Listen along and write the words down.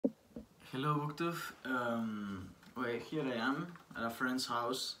Hello, Buktuf. Well, here I am at a friend's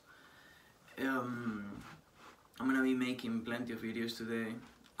house. I'm gonna be making plenty of videos today.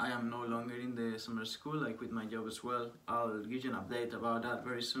 I am no longer in the summer school. I quit my job as well. I'll give you an update about that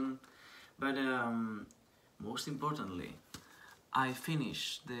very soon. But most importantly, I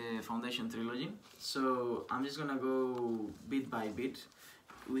finished the Foundation trilogy. So I'm just gonna go bit by bit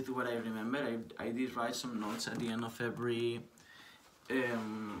with what I remember. I did write some notes at the end of every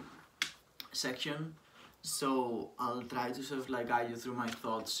section, so I'll try to sort of like guide you through my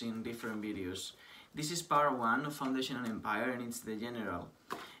thoughts in different videos. This is part 1 of Foundation and Empire, and it's the general.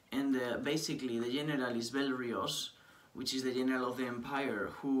 And basically the general is Belrios, which is the general of the Empire,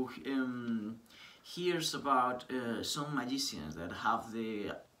 who hears about some magicians that have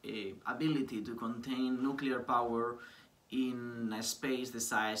the ability to contain nuclear power in a space the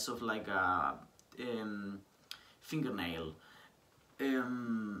size of like a fingernail.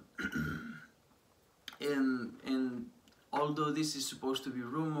 And although this is supposed to be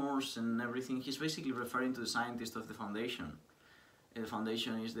rumors and everything, he's basically referring to the scientists of the Foundation. The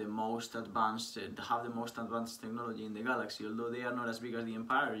Foundation is the most advanced, have the most advanced technology in the galaxy, although they are not as big as the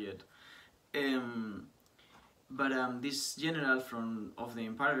Empire yet. But this general of the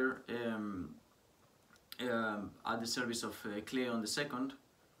Empire, at the service of Cleon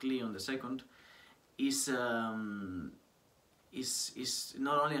II, is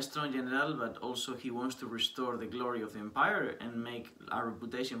not only a strong general, but also he wants to restore the glory of the Empire and make a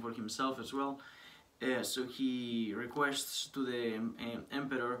reputation for himself as well. So he requests to the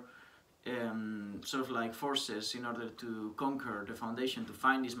Emperor sort of like forces in order to conquer the Foundation, to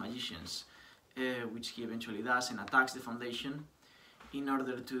find these magicians, which he eventually does, and attacks the Foundation in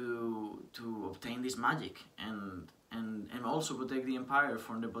order to obtain this magic and also protect the Empire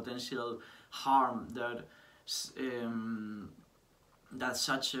from the potential harm that that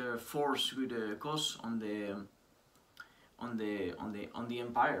such a force would cause on the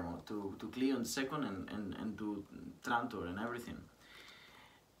Empire, to Cleon II and to Trantor and everything.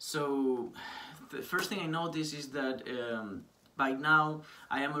 So the first thing I notice is that by now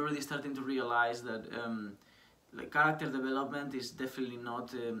I am already starting to realize that like character development is definitely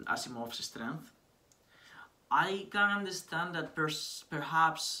not Asimov's strength. I can understand that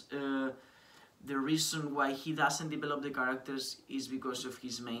perhaps the reason why he doesn't develop the characters is because of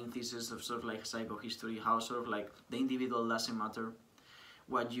his main thesis of sort of like psychohistory, how sort of like the individual doesn't matter,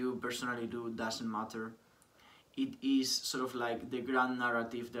 what you personally do doesn't matter. It is sort of like the grand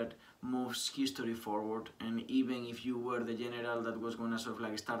narrative that moves history forward, and even if you were the general that was going to sort of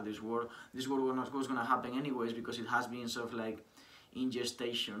like start this war was going to happen anyways, because it has been sort of like in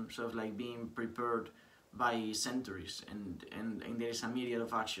gestation, sort of like being prepared by centuries, and there is a myriad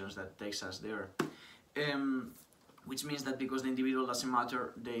of actions that takes us there, which means that because the individual doesn't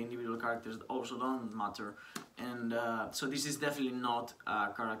matter, the individual characters also don't matter, and so this is definitely not a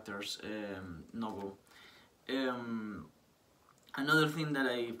character's novel. Another thing that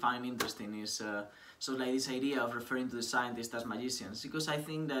I find interesting is so like this idea of referring to the scientists as magicians, because I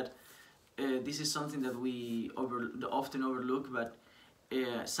think that this is something that we often overlook, but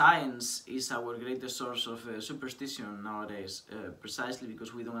science is our greatest source of superstition nowadays, precisely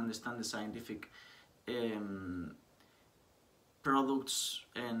because we don't understand the scientific products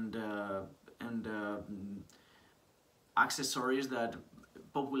and accessories that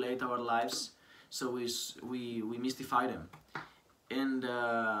populate our lives. So we mystify them, and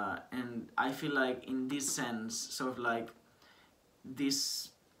I feel like in this sense, sort of like this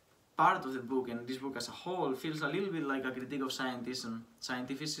part of the book, and this book as a whole, feels a little bit like a critique of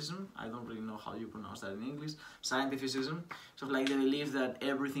scientificism. I don't really know how you pronounce that in English. Scientificism, sort of like the belief that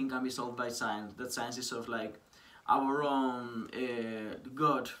everything can be solved by science, that science is sort of like our own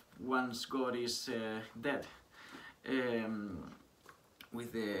God once God is dead.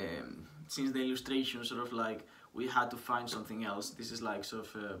 Since the illustration, sort of like we had to find something else. This is like sort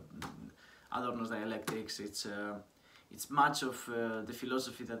of Adorno's dialectics. It's much of the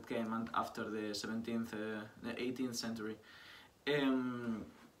philosophy that came after the 18th century.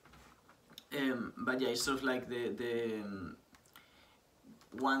 But yeah, it's sort of like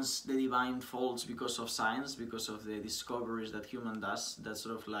once the divine falls because of science, because of the discoveries that human does, that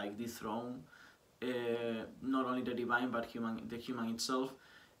sort of like dethrone not only the divine but the human itself.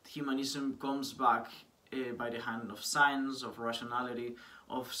 Humanism comes back by the hand of science, of rationality,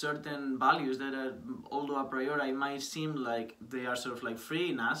 of certain values that are, although a priori might seem like they are sort of like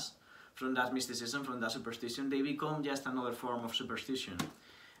freeing us from that mysticism, from that superstition, they become just another form of superstition.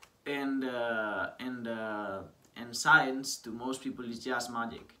 And science to most people is just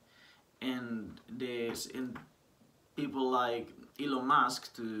magic, and people like Elon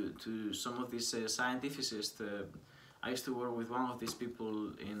Musk to some of these scientists. I used to work with one of these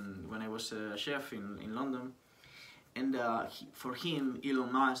people when I was a chef in London, and for him,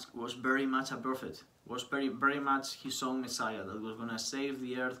 Elon Musk was very much a prophet. Was very much his own Messiah that was gonna save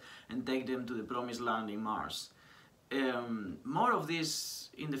the Earth and take them to the promised land in Mars. More of this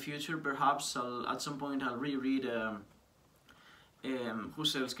in the future, perhaps. At some point I'll reread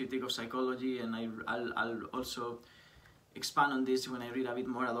Husserl's Critique of Psychology, and I'll also expand on this when I read a bit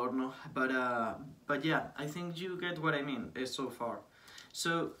more Adorno. But yeah, I think you get what I mean so far.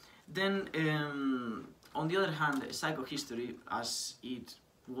 So then, on the other hand, psychohistory, as it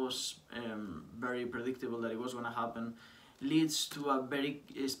was very predictable that it was going to happen, leads to a very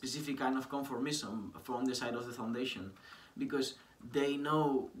specific kind of conformism from the side of the Foundation, because they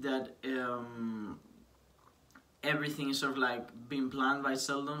know that everything is sort of like being planned by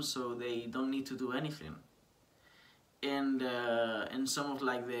Seldom, so they don't need to do anything. And some of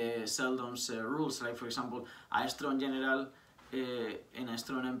like the Seldom's rules, like for example, a strong general and a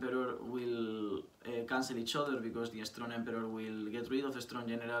strong emperor will cancel each other, because the strong emperor will get rid of the strong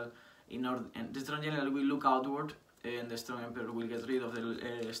general and the strong general will look outward, and the strong emperor will get rid of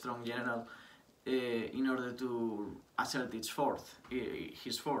the strong general in order to assert his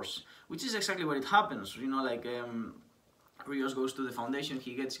force, which is exactly what it happens. You know, like Rios goes to the Foundation,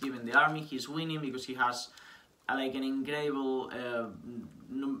 he gets given the army, he's winning because he has like an incredible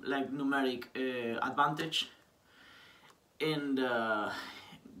numeric advantage, and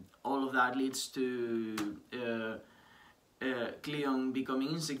all of that leads to Cleon becoming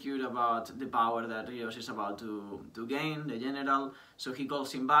insecure about the power that Rios is about to gain, the general, so he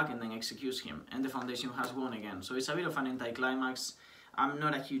calls him back and then executes him, and the Foundation has won again. So it's a bit of an anticlimax. I'm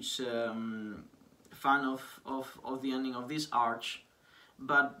not a huge fan of the ending of this arch,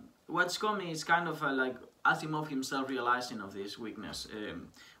 but what's coming is kind of like Asimov himself realizing of this weakness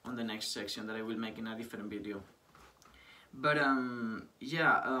on the next section that I will make in a different video. But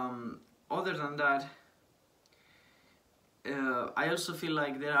yeah, other than that, I also feel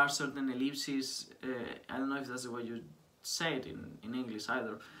like there are certain ellipses. I don't know if that's the way you say it in English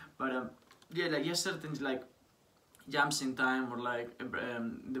either, but yeah, like yes, certain like jumps in time, or like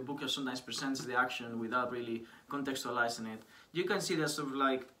the book sometimes presents the action without really contextualizing it. You can see that sort of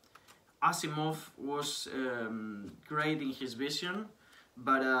like Asimov was great in his vision,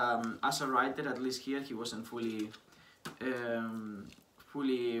 but as a writer, at least here, he wasn't fully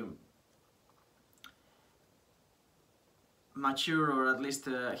mature, or at least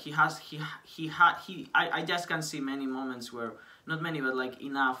I just can see many moments where, not many, but like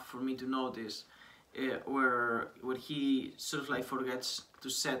enough for me to notice where he sort of like forgets to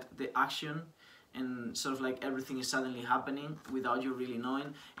set the action, and sort of like everything is suddenly happening without you really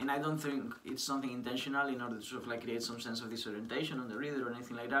knowing. And I don't think it's something intentional in order to sort of like create some sense of disorientation on the reader or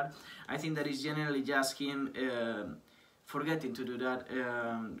anything like that. I think that is generally just him forgetting to do that,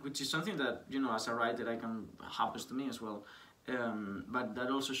 which is something that, you know, as a writer, happens to me as well. But that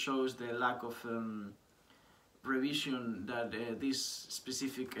also shows the lack of revision that this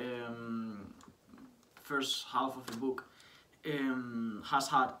specific first half of the book has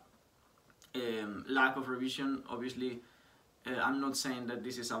had. Lack of revision, obviously. I'm not saying that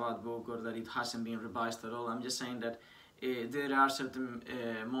this is a bad book or that it hasn't been revised at all. I'm just saying that there are certain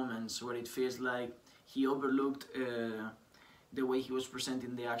moments where it feels like he overlooked the way he was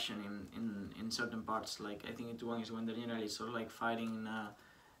presenting the action in certain parts. Like I think one is when the general is sort of like fighting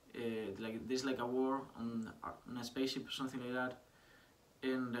like there's like a war on a spaceship or something like that,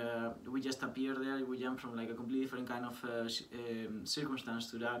 and we just appear there. We jump from like a completely different kind of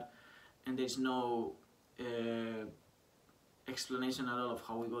circumstance to that, and there's no explanation at all of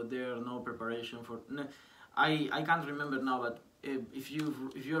how we got there, no preparation for. No, I can't remember now, but if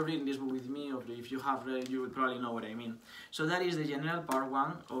you're reading this book with me, or if you have read it, you will probably know what I mean. So that is the general part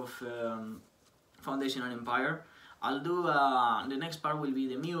one of Foundation and Empire. I'll do the next part will be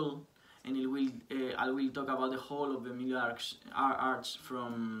the Mule, and I will talk about the whole of the Mule arcs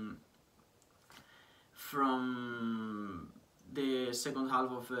from the second half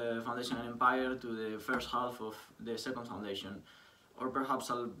of Foundation and Empire to the first half of the second Foundation, or perhaps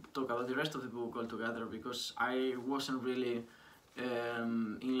I'll talk about the rest of the book altogether, because I wasn't really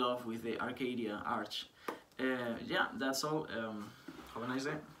in love with the Arcadia arch. Yeah, that's all. Have a nice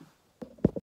day.